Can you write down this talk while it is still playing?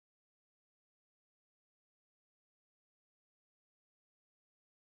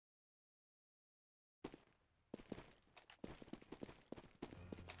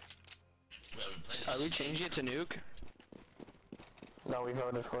Are we changing it to nuke? No, we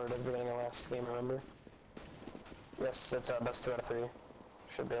voted for it at the beginning of last game, remember? Yes, it's best 2 out of 3.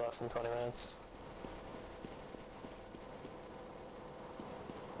 Should be less than 20 minutes.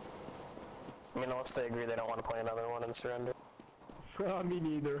 I mean, unless they agree they don't want to play another one and surrender. Me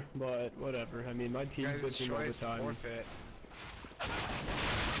neither, but whatever. I mean, my team's bitching all the time. Forfeit.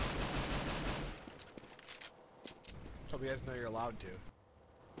 Hope you guys know you're allowed to.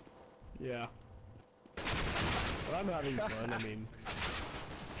 Yeah. But I'm having fun, I mean.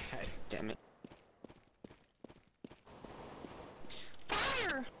 God damn it.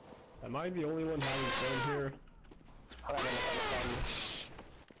 Fire! Am I the only one having fun here?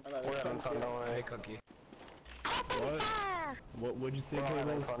 We're having fun, don't worry. Hey, Cookie. What? What would you say, We're all having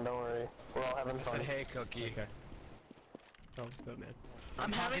Caleb? fun, don't worry. We're all having fun. Hey, Cookie. Okay. Oh, good man.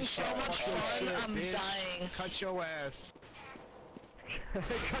 I'm having so much fun, I'm dying. Cut your ass. Cut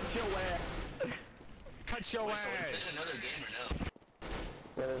your ass. Cut your ass. Another game or no?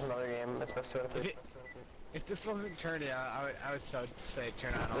 Yeah, there's another game. It's best 2 out of 3. If this wasn't turned on, I would so say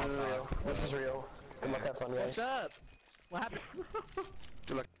turn on all time. This is real. Good luck, have fun, guys. What's up? What happened?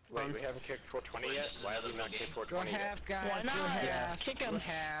 Good luck. Wait, we haven't kicked 420 yet? Why have we not kicked 420 Go half, guys. Why not? Go half. Kick him. Go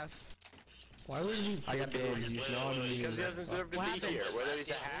half. Why would he I got big. He's not Because he even. doesn't deserve to be here. Whether he's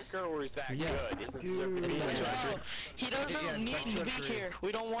a hacker or he's that good, he doesn't deserve to be Dude. here. No, he doesn't need to be here.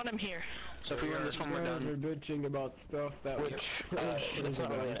 We don't want him here. So if we win this one, we're We're done. bitching about stuff that Which, it's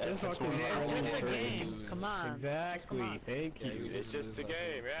not really Just it's fucking more friendly It's the friends. game. Come on. Exactly. Come on. Thank you. It's just the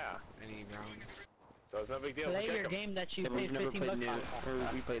game, yeah. Any rounds? So it's no big deal. Play Kick your him. game that you Yeah, paid we've never 15 played bucks new. on.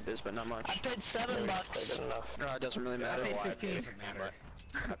 Or we played this, but not much. I paid $7. Good enough. No, it doesn't really I matter. don't know why I I paid paid 15. $15, but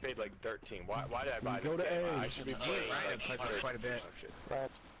I paid like 13. Why did I buy Go this to game? A. I should be playing Right, I like played for quite a bit. Oh, shit. Right.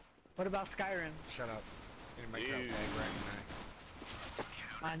 What about Skyrim? Shut up. You're my Dude. bag right now.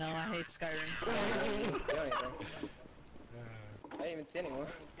 I know, I hate Skyrim. I didn't even see anyone.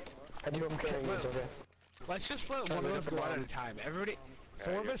 I do, I'm carrying you, it's okay. Let's just let one of us go out at a time. Everybody, Yeah,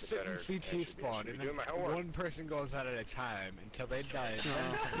 four I of guess us it sit in better- I CT should be spawn, and doing then my homework. one person goes out at a time until they die.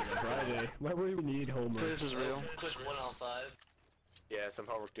 Friday. Why would we need homework? This is real. Quick 1 on 5. Yeah, some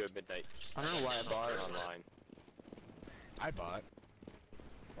homework due at midnight. I don't know why I bought it. Online. I bought.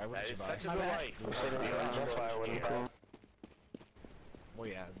 Why That wouldn't you is buy? such a life. I'm saving the Ryan, that's why I wouldn't buy. Well,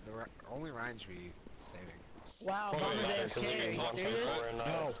 yeah, the only Ryan should be saving. Wow, Yeah, Bomber's because he AFK. needs Are you serious?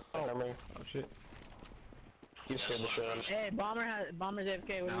 174 and memory. Oh shit. You scared the shit out of me. Hey, Bomber's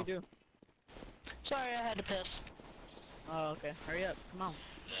AFK, what do No. we do? Sorry, I had to piss. Oh, okay. Hurry up, come on.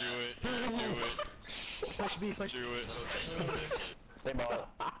 Do it. Do it. Push B, push. Do it. They bought it.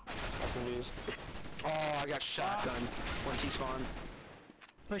 That's confused. Oh, I got shotgun once he spawned.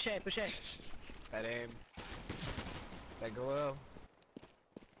 Push A, push A. That aim. That glow.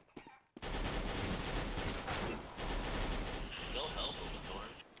 No help with the door.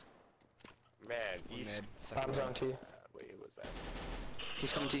 Man, he's... Mid. Bomb's on T. Wait, who was that?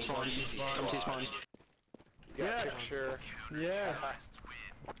 He's coming to spawn. Come to spawn. Yeah, sure. Yeah.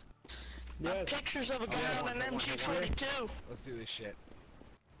 Yes. Pictures of a guy on an MG42. Let's do this shit.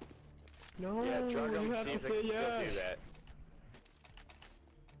 No, Yeah, drug him, you have see to if they say can still do yes. that.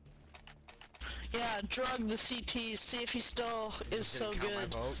 Yeah, drug the CTs, see if he still is so Count my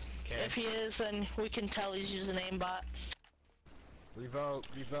good. vote. Okay. If he is, then we can tell he's using aimbot. Revote.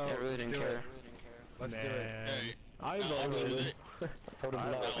 Revote. Yeah, I really didn't Do care. it. Let's do it. Man. I voted. Voted no,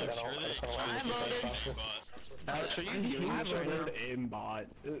 I just wanna I let you voted. as possible. Alex, are you I doing this right now? voted aimbot.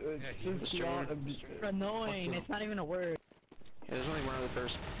 It's just not a... Annoying, it's not even a word. Yeah, there's only one other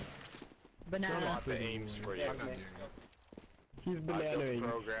person. Banana. Lots of aims for you. I'm not doing it. He's I built a bananaing.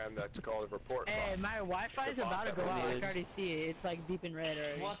 program that's called a report Hey, bot. my Wi-Fi is The about to bot go out. I that can already see it. It's like deep in red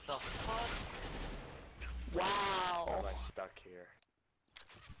already. What the fuck? Why Wow. am I stuck here?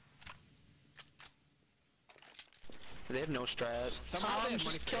 They have no strat. Somehow they Tom, have money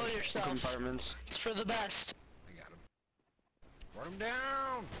just for kill it. yourself. Compartments. Oh, It's for the best. I got him. Run him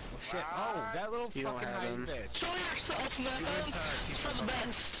down! Oh shit, What? oh, that little You don't fucking have hiding him. bitch. Kill yourself, man. It's for the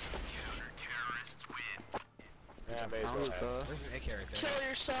best. Yeah, may as well have. There's an AK right there. Kill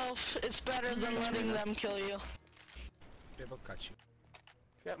yourself. It's better than letting them kill you. They'll cut you.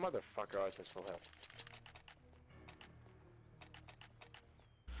 That motherfucker always has full health.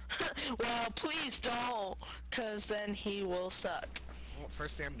 Well, please don't, cause then he will suck. Well,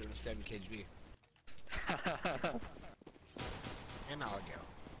 first thing I'm doing is stabbing KGB. And now I go.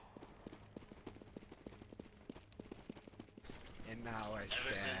 And now I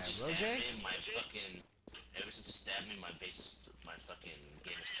Ever since you stab stabbed Roger. me, my fucking... Ever since you stabbed me, my fucking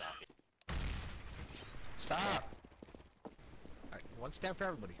game is choppy. Stop. One stab for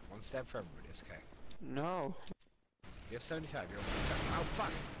everybody. One stab for everybody. It's okay. No. You have 75. You're over. Oh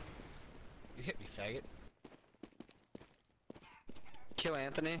fuck! You hit me, faggot. Kill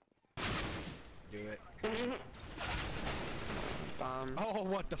Anthony. Do it. Bomb. Oh,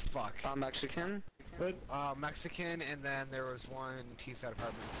 what the fuck? Bomb Mexican. What? Mexican, and then there was one T-side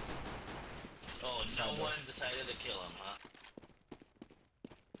apartments. Oh, no one decided to kill him, huh?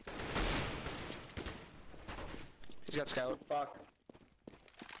 He's got scout. Fuck.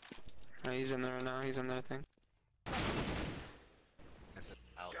 Oh, he's in there now. He's in there, I think. That's it.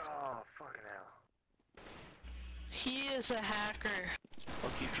 Out. Oh, fucking hell. He is a hacker.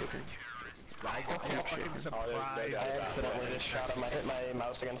 Fuck you, chicken. I got fucking surprised. I accidentally just shot him. I hit my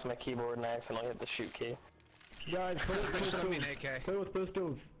mouse against my keyboard and I accidentally hit the shoot key. Guys, play with pistols. AK. Play with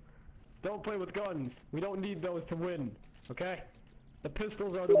pistols. Don't play with guns. We don't need those to win. Okay? The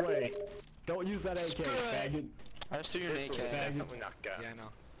pistols are the way. Don't use that AK, faggot. I just threw you an AK. Faggot. Not guns. Yeah, I know.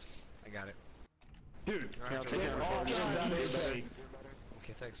 I got it. Dude, Yeah, I'll take get it. off of that AK.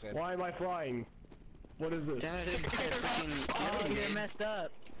 Okay, thanks, man. Why am I flying? What is this? Damn it, I didn't buy a freaking Oh, you're Minigame. messed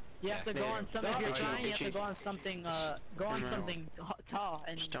up. You have to go there. on something. If you're Stop. trying, you have to Bitchy. go on something. Go on No. something tall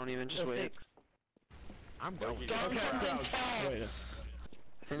and. Just don't even, just it'll wait. fix. I'm going. Go on something tall. Wait.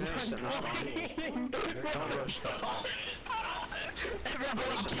 I think they're sitting on Don't rush that.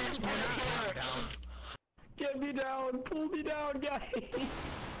 Everybody gets more Down. Get me down! Pull me down, guys!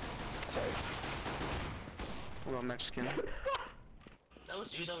 Sorry. Well, Mexican. That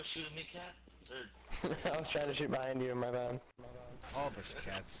was you that was shooting me, cat? Or I was trying to shoot behind you in my van. All of us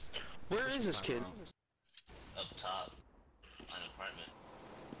cats. Where is this kid? up top. On apartment.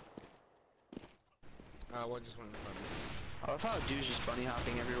 What just went in front of me? I love how a dude's just bunny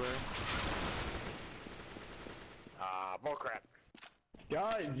hopping everywhere. More crap.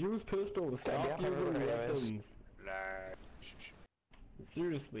 Guys, use pistols. Stop Yeah, using anyways. weapons.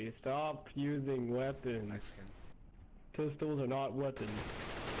 Seriously, stop using weapons. Mexican. Pistols are not weapons.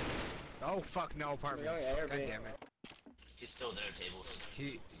 Oh fuck no apartments. Yeah, God Airbnb. damn it. He's still there, tables.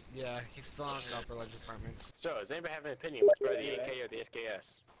 Yeah, he's still on the upper ledge apartments. So, does anybody have an opinion? What's better, the AK or the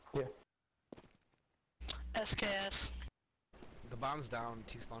SKS? SKS. The bomb's down,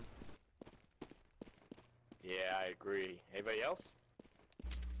 T-spawn. Yeah, I agree. Anybody else?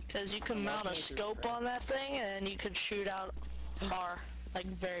 Because you can mount a scope on that thing and you could shoot out far. Like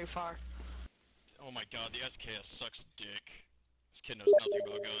very far. Oh my god, the SKS sucks dick. This kid knows nothing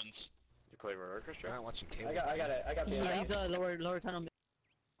about guns. You play Red Orchestra? I'm not watching cable. I got it. I got the Yeah, he's lower tunnel.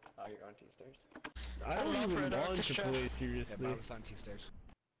 Oh, you're on T-stairs. I don't love even Red want to Orchestra. play Yeah, seriously. bomb's on T-stairs.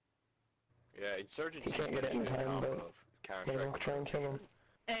 Yeah, Insurgent You can't get it in time, but Counterstrike. try and kill him.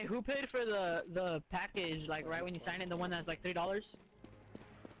 Hey, who paid for the package? Like right when you sign in, the one that's like $3.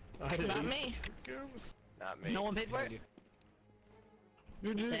 I Not me. Not me. No one paid for it.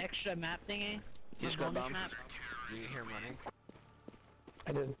 You The did. extra map thingy. You just The got bonus bomb. map. You hear him running?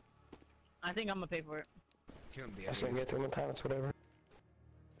 I did. I think I'm gonna pay for it. Two and I was gonna get through him in time, it's whatever.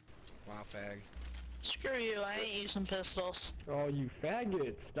 Wow, fag. Screw you, I ain't using pistols. Oh, you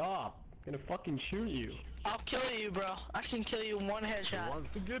faggot! Stop! I'm gonna fucking shoot you. I'll kill you, bro. I can kill you in one headshot.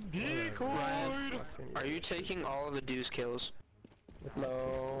 Get Ryan, are you taking all of the dude's kills?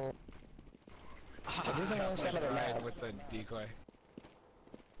 No. The dude's on the other side of the map. With the decoy.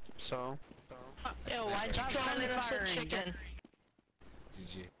 So? Yo, why'd you kill an innocent chicken?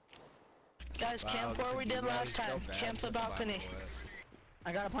 GG. Guys, camp where we did last time. Camp the balcony.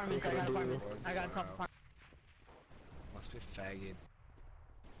 I got apartments. I got apartments. I got apartments. Must be faggot.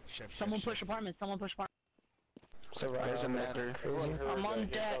 Someone push apartments. Someone push apartments. So It Ryan, doesn't matter. I'm on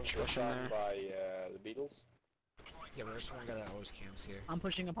deck. Push in there. By the Beatles. Yeah, but there's someone got always camps here. I'm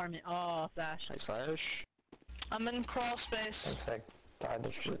pushing apartment. Oh, Flash. Nice flash. I'm in crawl space. Looks like died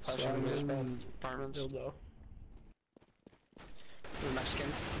to shit. Flash in apartments. Dildo. The Mexican.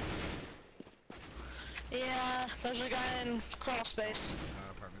 Yeah, there's a guy in crawl space.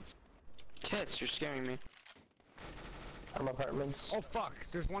 Apartments. Tits, you're scaring me. From apartments. Oh fuck!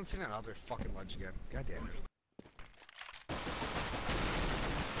 There's one sitting on the other fucking ledge again. God damn it.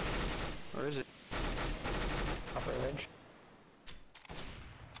 Where is it? Upper ridge.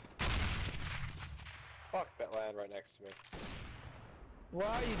 Fuck, that land right next to me. Where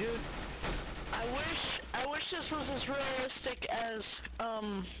are you, dude? I wish this was as realistic as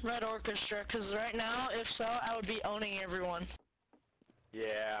Red Orchestra, cause right now, if so, I would be owning everyone.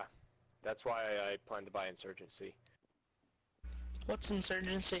 Yeah, that's why I plan to buy Insurgency. What's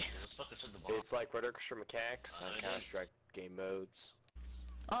Insurgency? Let's fucking took the bomb. It's like Red Orchestra mechanics on it is. Counterstrike game modes.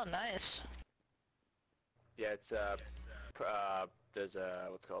 Oh, nice. Yeah, it's there's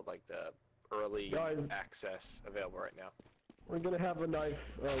what's called like the early Guys. access available right now. We're gonna have a knife.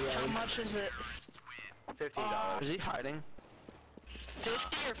 How much is it? $15. Is he hiding?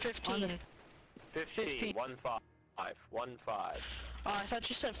 50 or 15? 15. 1 5. 1 5. Oh, I thought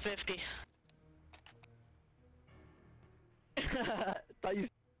you said 50. Thought you.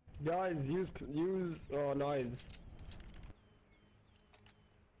 Guys, use knives.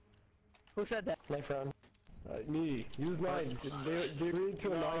 Who said that? Knife round. Me. Use knives. They agreed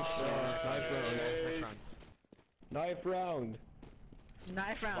to a knife round. Knife round.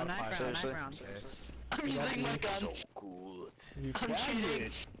 Knife round, knife round, knife round. I'm using my gun. So good. You I'm can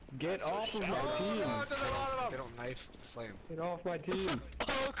cheating. Get off of my team. They don't knife flame. Get off my team.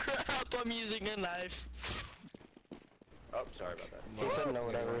 Oh crap, I'm using a knife. Oh, sorry about that. He said no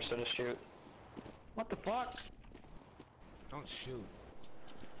whatever, so just shoot. What the fuck? Don't shoot.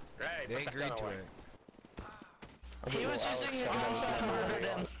 Right, They agreed to it. He was using your gun, so I murdered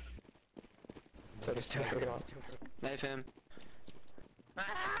him. So just do whatever you want. Knife him.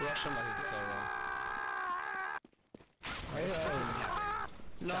 Rush him like solo.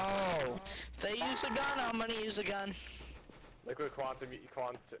 No. If they use a gun, I'm gonna use a gun. Liquid quantum,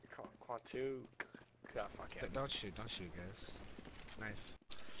 quantu. God, fuck him. Don't shoot, guys. Knife.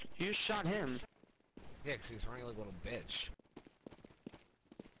 You shot him. Yeah, 'cause he's running like a little bitch.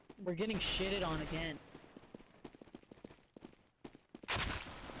 We're getting shitted on again.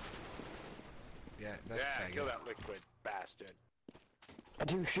 Yeah, that's Yeah, faggot. kill that liquid bastard. I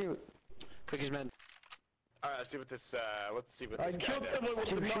do shoot. Cookie's mid. Alright, let's see what this I guy killed does. someone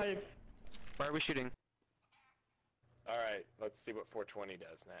with a knife. Why are we shooting? Alright, let's see what 420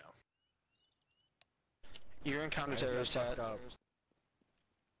 does now. You're in counter-terrorist hat.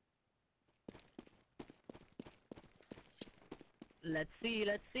 Let's see,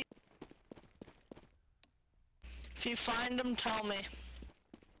 let's see. If you find him, tell me.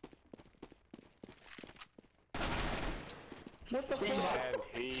 What the fuck? And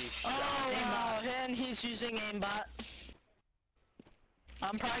he Oh wow, and he's using aimbot.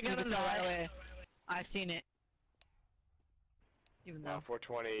 I'm probably You gonna can tell right die. away. I've seen it. Even though.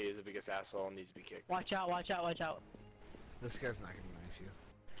 420 is the biggest asshole and needs to be kicked. Watch out, watch out, watch out. This guy's not gonna knife you.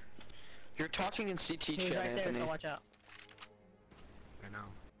 You're talking in CT He's chat, right there, Anthony. so watch out. I know.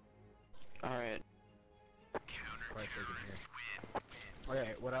 Alright. Quite freaking here.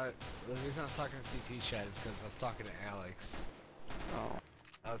 Okay, the reason I was talking in CT chat is because I was talking to Alex. Oh.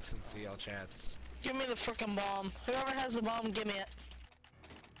 Alex in CL chats. Give me the frickin' bomb. Whoever has the bomb, give me it.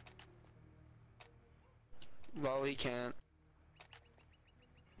 Well, he can't.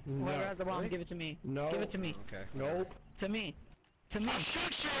 Whoever No. has the bomb, give it to me. No. Give it to me. Okay. Nope. To me. To me. I'll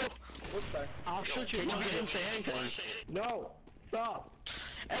shoot you! I'll shoot you. You didn't say anything. No. Stop.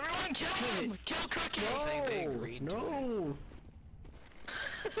 Everyone kill him! Kill Cookie! Saying they agreed to it. No.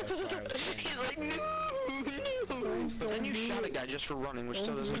 That's why I was saying He's like, no! But then you shot a guy just for running, which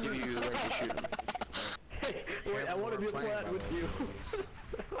still doesn't give you the right to shoot him. Hey, wait, I want to be a plant with you.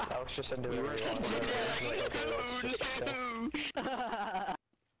 Alex just said do whatever you want.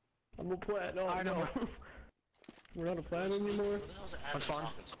 I'm a plant. No, I know. We're not a plant anymore. That's fine.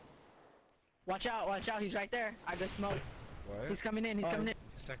 Watch out, he's right there. I just smoked. What? He's coming in, he's coming in.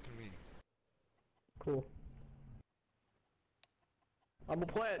 He's attacking me. Cool. I'm a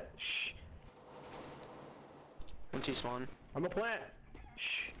plant. Shh. One T-spawn. I'm a plant.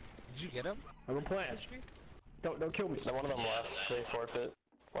 Shh. Did you get him? I'm a plant. Don't kill me. No, one of them left. They forfeit.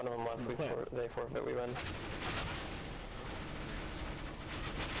 One of them left. They forfeit. We win.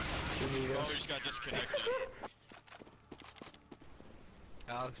 Oh, we just got disconnected.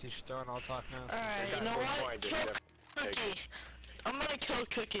 Alex, you should throw an all talk now. Alright, you know what? Kill Cookie. I'm gonna kill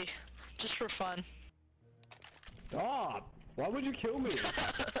Cookie. Just for fun. Stop. Why would you kill me?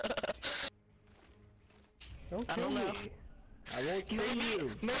 Don't I kill don't me. know. I won't kill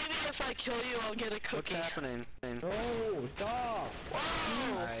you. Maybe if I kill you, I'll get a cookie. What's happening? No, stop.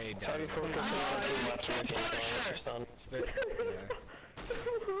 Whoa! I doubt Sorry it. for focusing on too much of your team. Son. Yeah.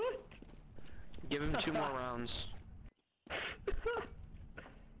 Give him 2 more rounds.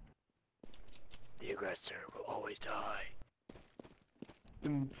 The aggressor will always die.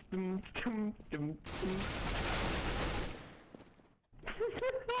 Dum, dum, dum, dum, dum.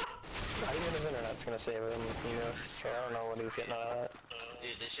 How do you think his internet's gonna save him? You know, so I don't know what he's getting out of that.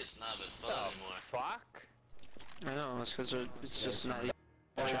 Dude, this shit's not even fun anymore. Fuck? I know, it's because it's just not...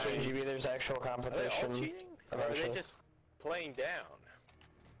 GB, there's actual Are they all competition. cheating? Or are they Eventually. just playing down?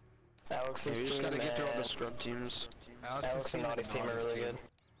 Alex's You just team gotta get through all the and scrub teams. Alex and Naughty's team are really good.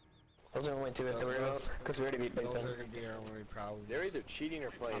 Those are the only two we have to worry about, because we already beat Big Those Ben. are gonna be our only problems. They're either cheating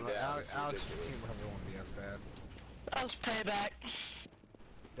or playing down. Alex's It's team ridiculous. probably won't be as bad. That was payback.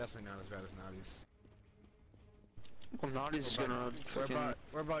 Definitely not as bad as Naughty's. Well, Naughty's gonna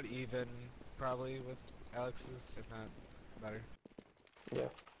We're about even, probably, with Alex's, if not better. Yeah.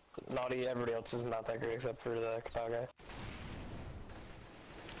 Naughty, everybody else is not that great except for the Kapow guy.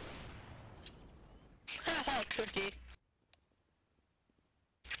 Haha, Cookie.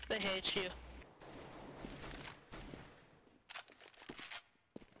 They hate you.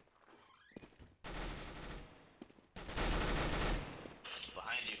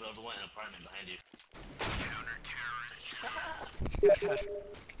 Behind you, whoever went in apartment behind you.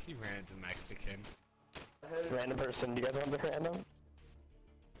 He ran into Mexican. Random person, do you guys want the random?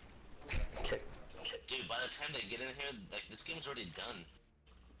 Okay. Dude, by the time they get in here, like, this game's already done.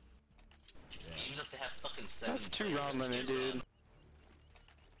 Even if they have fucking 7 That's 2 players, round it's limit, 2 dude.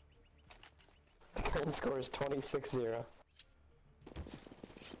 round. Current score is 26-0.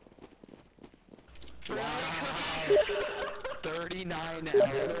 Wow. 39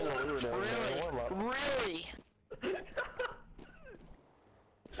 Really? Really?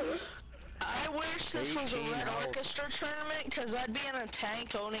 I wish this was a 18 Red health. Orchestra tournament, because I'd be in a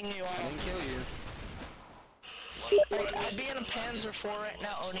tank owning you I all. didn't kill you. Like, I'd be in a Panzer IV right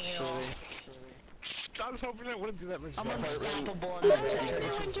now owning you all. I was hoping I wouldn't do that much I'm damage. unstoppable in that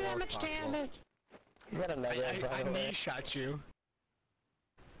tank. He's got another I by the way. knee shot you.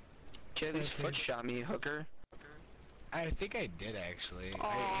 Kaylee's foot shot me, hooker. I think I did, actually.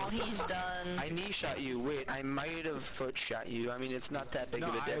 Oh, he's done. I knee shot you. Wait, I might have foot shot you. I mean, it's not that big No,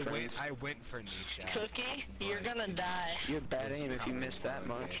 of a difference. I went for knee shot. Cookie, you're gonna die. You have bad aim if you miss that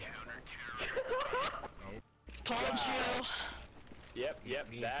much. Told you. Yep,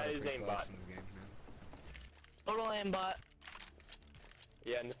 that is aimbot. Total aimbot.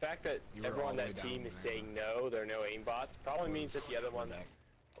 Yeah, and the fact that You were everyone on all the way that down team is there. saying no, there are no aimbots, probably means that the other ones,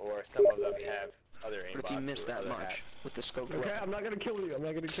 or some of them have other What if you aimbots miss or that other much hacks. with the scope? Okay, I'm not gonna kill you. I'm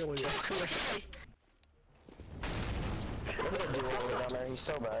not gonna kill you. Look at that dude all the way down there, he's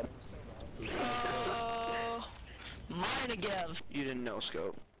so bad. Minigame. You didn't know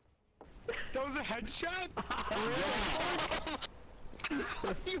scope. That was a headshot? You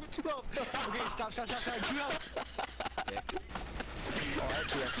have 2 health. Okay, stop, 2 health. Oh,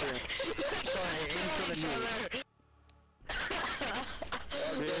 actually, that's true. Sorry, aim for the knee.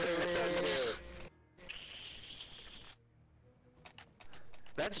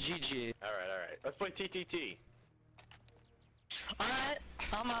 That's GG. Alright. Let's play TTT. Alright,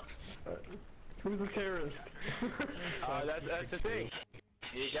 I'm up. Who's the terrorist? That's the thing.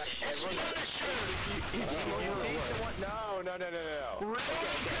 You got everyone. You see someone? No.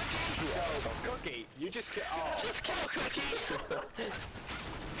 So, Cookie, you just kill. Oh. Just kill Cookie.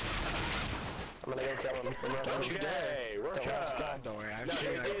 I'm gonna go kill him. Okay, we're good. Don't worry, I'm No,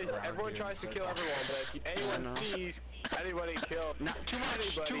 shooting it is, around everyone you. tries to kill everyone, but if anyone sees anybody kill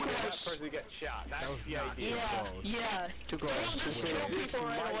anybody, then that person gets shot. That's the idea. Yeah. Too close. Just kill This people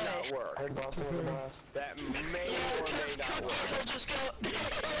right might away. not work. I heard Boston was a blast. That may or may not work. People just go.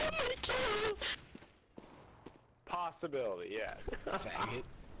 Possibility, yes. Faggot.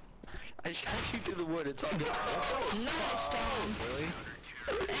 I shot you through the wood. It's all good. Nice, Tom. Really?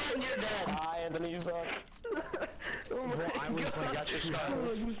 And you're dead. Hi, Anthony, you suck. Well, I was like, I got your scar.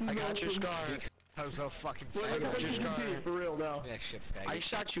 I got your scar. I was so fucking Look faggot. at the GG, for real now. Yeah, shit, faggot. I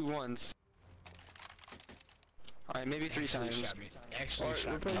shot you once. Alright, maybe 3 Actually times. shot me. Actually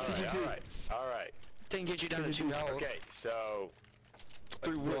shot me. Alright. Didn't get you down to 2 health. Okay, so...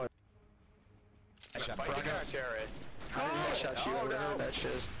 Through wood. Fight the counter-terrorist. I didn't headshot you. I would've heard that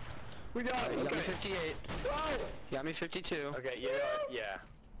shit. We got it. You got me Okay. 58. You got me 52. Okay, you know what? Yeah.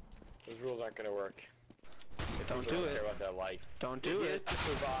 Those rules aren't gonna work. If Don't people do care it. about their life. Don't do It is it. to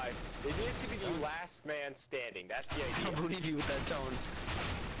survive. It is to be the last man standing. That's the I idea. don't believe you with that tone.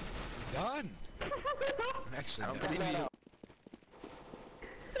 Done. I'm actually I don't done. believe you.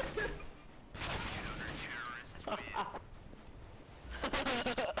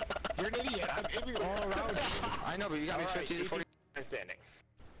 You're an idiot. I'm aiming all around you. I know, but you got me 50 to 40. Man standing.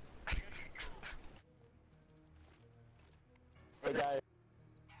 Hey, guys.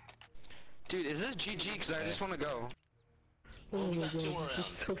 Dude, is this GG? Because I just want to go. Well, we got 2 more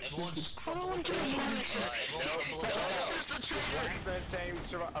rounds. Everyone's... Last man standing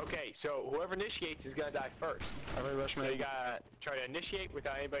survive. Okay, so whoever initiates is gonna die first. Everybody rush So me. you gotta try to initiate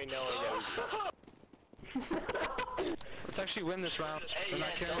without anybody knowing that. Let's actually win this round. They're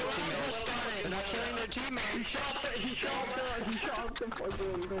not killing their teammates. They're not killing their teammates. He shot the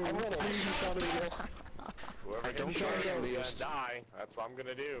fucking thing. I'm winning. He shot it again. Whoever I don't initiates care, is Leos. gonna die. That's what I'm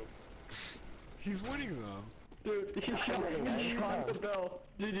gonna do. He's winning though. Dude, he shot the bell.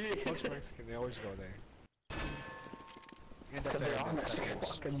 GG. Most Mexican, they always go there. Because they're all Mexicans.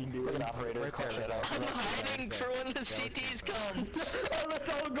 What can you do? Look at operator. Right there. Shut up. I'm hiding for when the CTs come. Oh, let's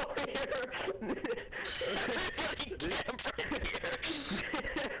all go here!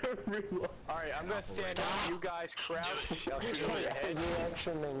 Alright, I'm gonna stand up. You guys crouch. I'll shoot you in your head.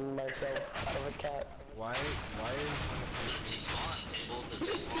 Reactioning myself out of a cat. Why is...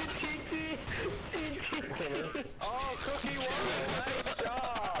 Oh, Cookie won! Nice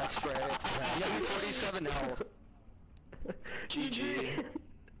job! That's right. You got me 47 health. GG.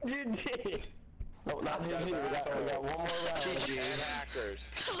 GG. No, not GG. We got one more round. GG. And hackers.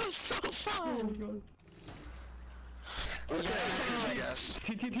 That was so fun. I guess.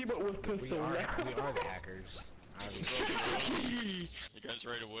 TTT but with We pistol. are the hackers. You guys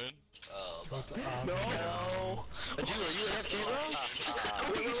ready to win? No. Are you AFK, bro?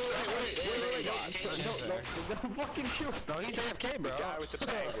 Wait. No, fucking shoot. No, he's AFK, bro. The guy with the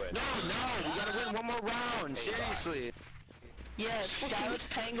penguin. No, we gotta win one more round. Seriously. Yes, guy with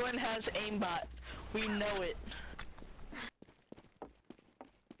penguin has aimbot. We know it.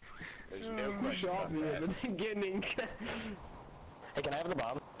 There's no Who question shot about me that. at the beginning? Hey, can I have the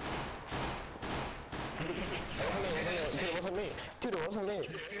bomb? It wasn't me. Dude, it wasn't me.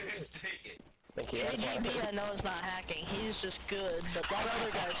 Thank you. KGB I know is not hacking. He's just good, but that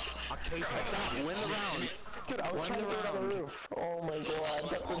other guy's... Win the round. Dude, I was trying to do it on the roof. Oh my god,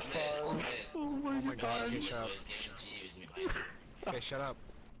 that was fun. Oh my god, okay, shut up. Okay, shut up.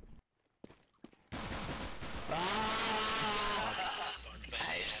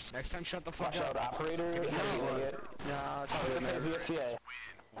 Nice. Next time, shut the fuck Watch out, up. operator. No, it's all good, man. ZSCA.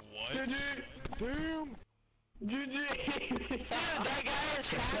 What? Damn. GG. Dude, that guy is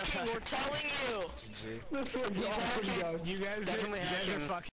hacking, we're telling you. GG. This one's awesome, guys. You guys Definitely are hacking. fucking